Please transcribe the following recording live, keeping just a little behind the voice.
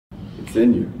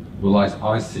within you. Well,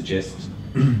 I suggest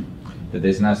that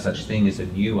there's no such thing as a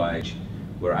new age.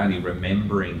 We're only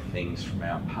remembering things from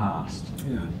our past.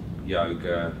 Yeah.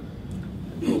 Yoga,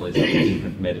 all these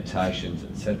different meditations,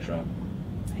 etc.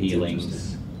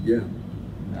 Healings. Yeah.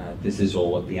 This is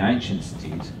all what the ancients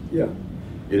did. Yeah,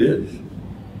 it is.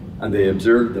 And they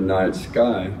observed the night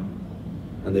sky,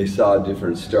 and they saw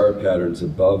different star patterns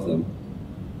above them,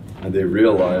 and they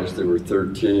realized there were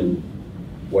 13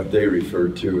 what they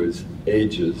referred to as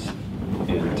ages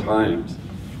and times.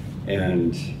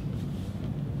 And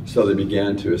so they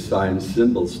began to assign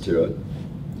symbols to it.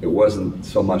 It wasn't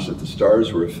so much that the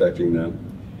stars were affecting them,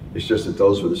 it's just that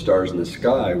those were the stars in the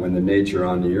sky when the nature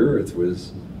on the earth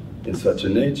was in such a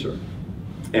nature.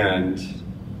 And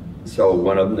so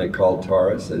one of them they called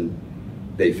Taurus, and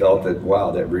they felt that,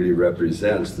 wow, that really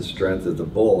represents the strength of the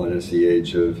bull, and it's the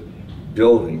age of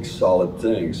building solid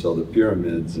things. So the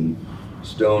pyramids and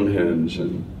Stonehenge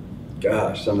and,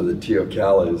 gosh, some of the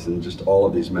Teocallis and just all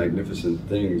of these magnificent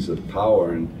things of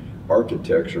power and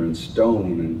architecture and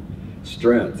stone and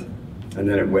strength. And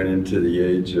then it went into the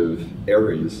age of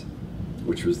Aries,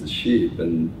 which was the sheep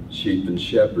and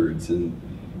shepherds. And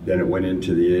then it went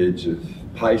into the age of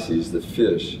Pisces, the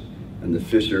fish, and the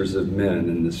fishers of men,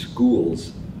 and the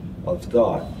schools of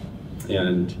thought.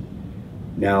 And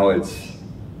now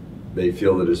they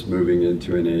feel that it's moving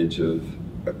into an age of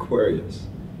Aquarius,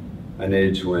 an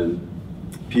age when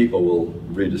people will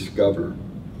rediscover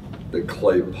the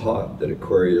clay pot that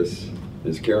Aquarius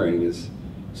is carrying is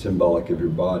symbolic of your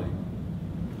body,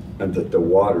 and that the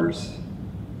waters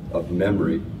of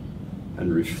memory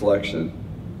and reflection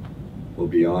will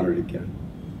be honored again.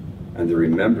 And the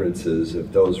remembrances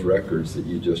of those records that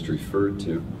you just referred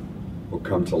to will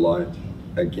come to light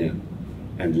again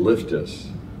and lift us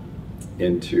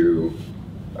into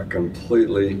a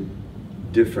completely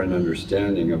different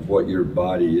understanding of what your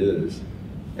body is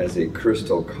as a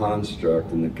crystal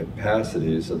construct and the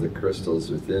capacities of the crystals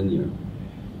within you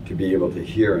to be able to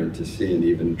hear and to see and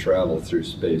even travel through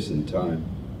space and time.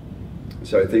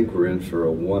 So I think we're in for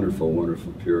a wonderful,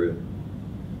 wonderful period.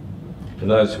 For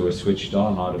those who are switched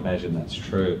on, I'd imagine that's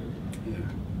true. Yeah,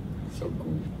 so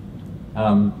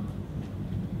cool.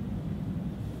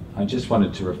 I just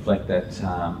wanted to reflect that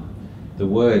the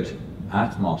word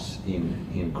atmos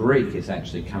in Greek is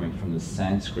actually coming from the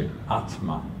Sanskrit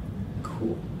atma.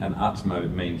 Cool. And atma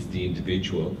means the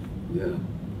individual. Yeah.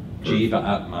 Jiva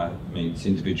atma means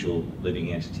individual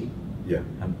living entity. Yeah.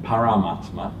 And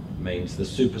paramatma means the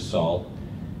super soul,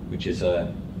 which is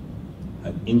an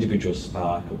individual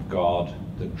spark of God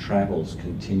that travels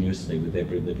continuously with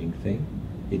every living thing.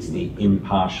 It's the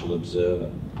impartial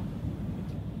observer.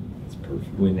 That's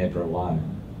perfect. We're never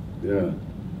alone. Yeah.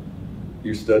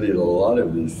 You studied a lot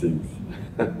of these things.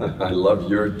 I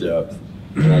love your depth,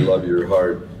 and I love your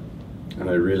heart, and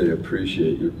I really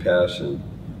appreciate your passion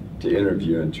to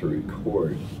interview and to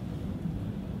record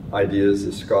ideas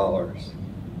of scholars.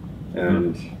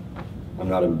 And I'm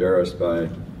not embarrassed by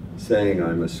saying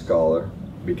I'm a scholar,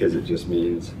 because it just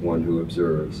means one who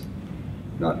observes,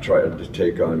 not trying to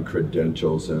take on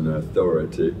credentials and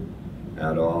authority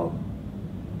at all,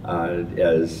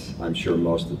 as I'm sure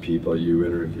most of the people you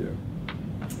interview.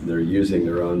 They're using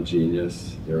their own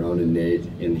genius, their own innate,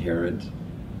 inherent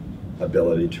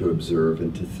ability to observe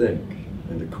and to think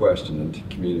and to question and to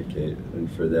communicate,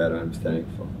 and for that I'm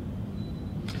thankful.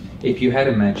 If you had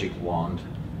a magic wand,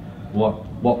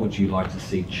 what would you like to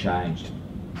see changed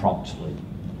promptly?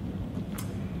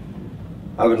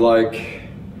 I would like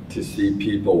to see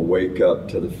people wake up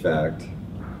to the fact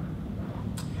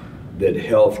that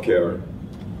healthcare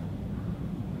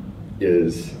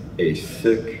is a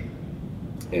sick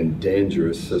and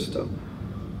dangerous system,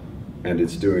 and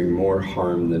it's doing more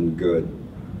harm than good,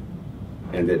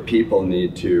 and that people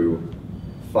need to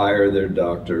fire their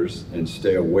doctors and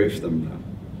stay away from them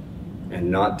and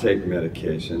not take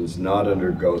medications, not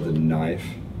undergo the knife.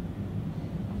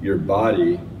 Your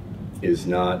body is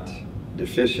not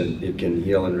deficient. It can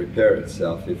heal and repair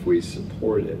itself if we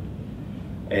support it.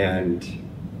 And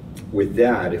with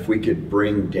that, if we could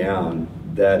bring down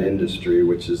that industry,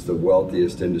 which is the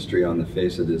wealthiest industry on the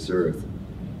face of this earth,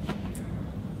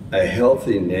 a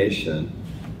healthy nation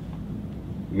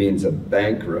means a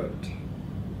bankrupt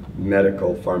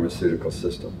medical pharmaceutical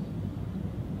system.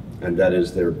 And that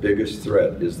is their biggest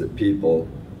threat, is that people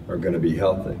are going to be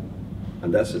healthy.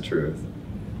 And that's the truth.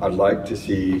 I'd like to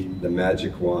see the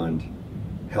magic wand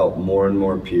help more and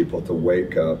more people to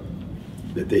wake up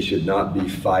that they should not be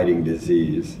fighting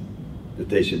disease, that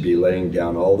they should be laying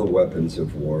down all the weapons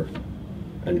of war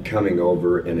and coming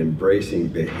over and embracing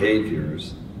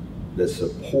behaviors that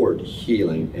support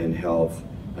healing and health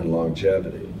and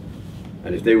longevity.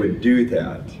 And if they would do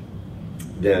that,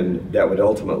 then that would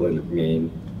ultimately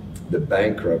mean the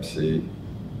bankruptcy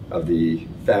of the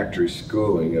factory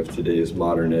schooling of today's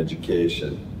modern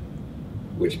education,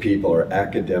 which people are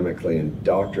academically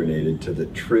indoctrinated to the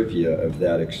trivia of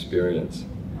that experience.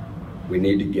 We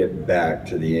need to get back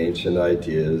to the ancient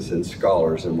ideas and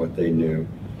scholars and what they knew.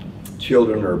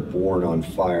 Children are born on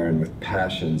fire and with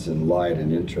passions and light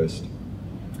and interest.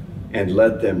 And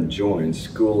let them join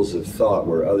schools of thought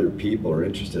where other people are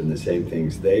interested in the same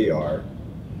things they are.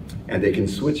 And they can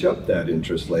switch up that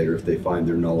interest later if they find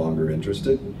they're no longer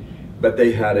interested. But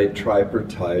they had a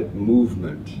tripartite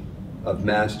movement of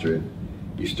mastery.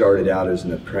 You started out as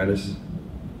an apprentice,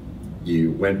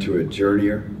 you went to a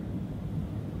journeyer,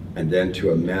 and then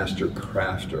to a master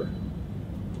crafter.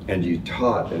 And you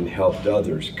taught and helped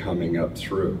others coming up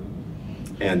through.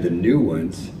 And the new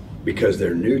ones, because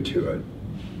they're new to it,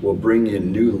 will bring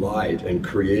in new light and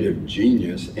creative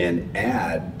genius and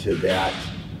add to that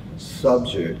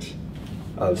subject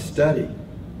of study,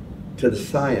 to the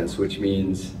science, which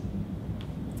means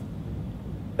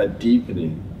a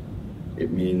deepening. It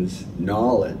means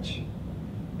knowledge.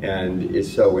 And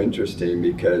it's so interesting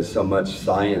because so much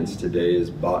science today is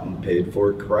bought and paid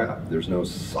for crap. There's no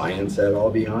science at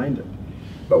all behind it,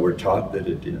 but we're taught that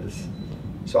it is.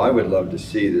 So I would love to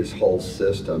see this whole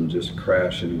system just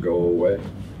crash and go away.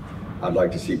 I'd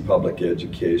like to see public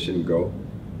education go.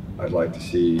 I'd like to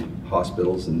see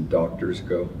hospitals and doctors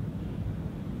go.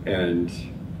 And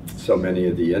so many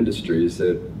of the industries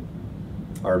that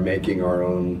are making our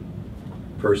own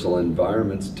personal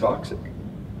environments toxic.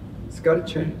 It's got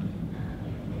to change.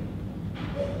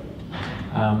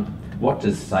 What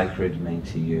does sacred mean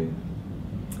to you?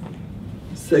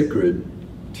 Sacred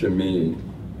to me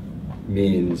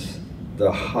means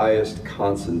the highest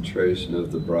concentration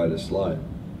of the brightest light.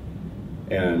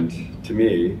 And to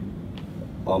me,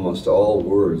 almost all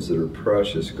words that are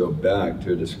precious go back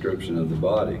to a description of the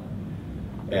body.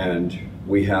 And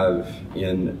we have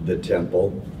in the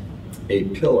temple a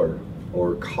pillar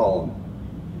or column,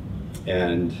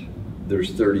 and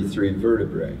there's 33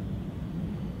 vertebrae.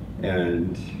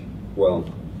 And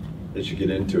well, as you get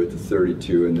into it, the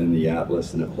 32 and then the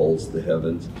atlas, and it holds the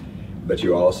heavens. But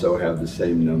you also have the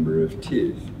same number of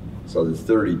teeth. So the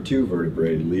 32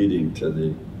 vertebrae leading to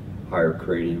the higher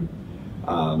cranium.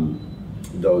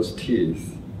 Those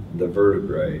teeth, the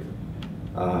vertebrae,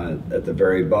 at the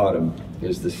very bottom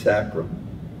is the sacrum,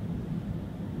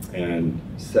 and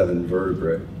 7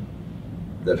 vertebrae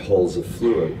that holds a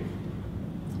fluid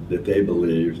that they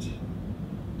believed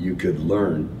you could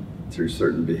learn through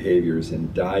certain behaviors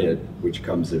and diet, which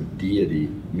comes of deity,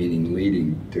 meaning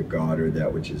leading to God or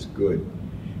that which is good.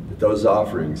 That those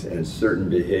offerings and certain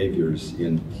behaviors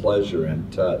in pleasure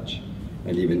and touch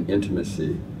and even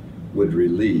intimacy would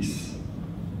release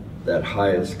that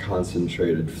highest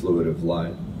concentrated fluid of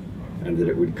light, and that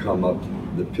it would come up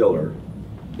the pillar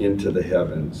into the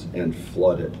heavens and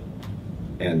flood it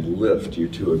and lift you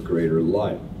to a greater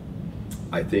light.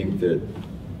 I think that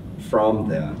from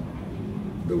that,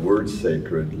 the word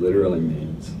sacred literally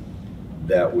means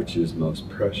that which is most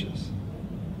precious.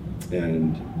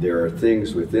 And there are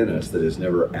things within us that is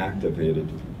never activated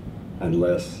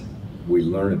unless we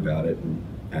learn about it and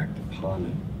act upon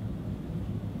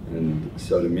it. And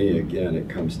so to me, again, it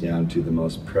comes down to the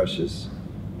most precious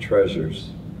treasures,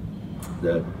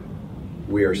 that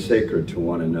we are sacred to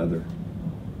one another.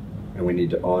 And we need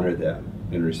to honor that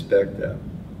and respect that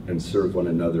and serve one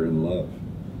another in love.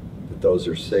 That those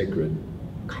are sacred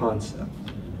concepts.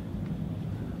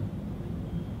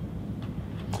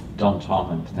 Don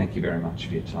Tolman, thank you very much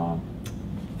for your time.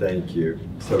 Thank you.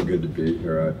 So good to be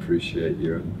here. I appreciate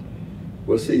you.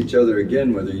 We'll see each other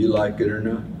again, whether you like it or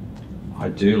not. I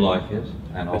do like it,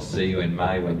 and I'll see you in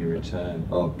May when you return.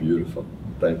 Oh, beautiful.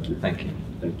 Thank you. Thank you.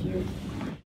 Thank you.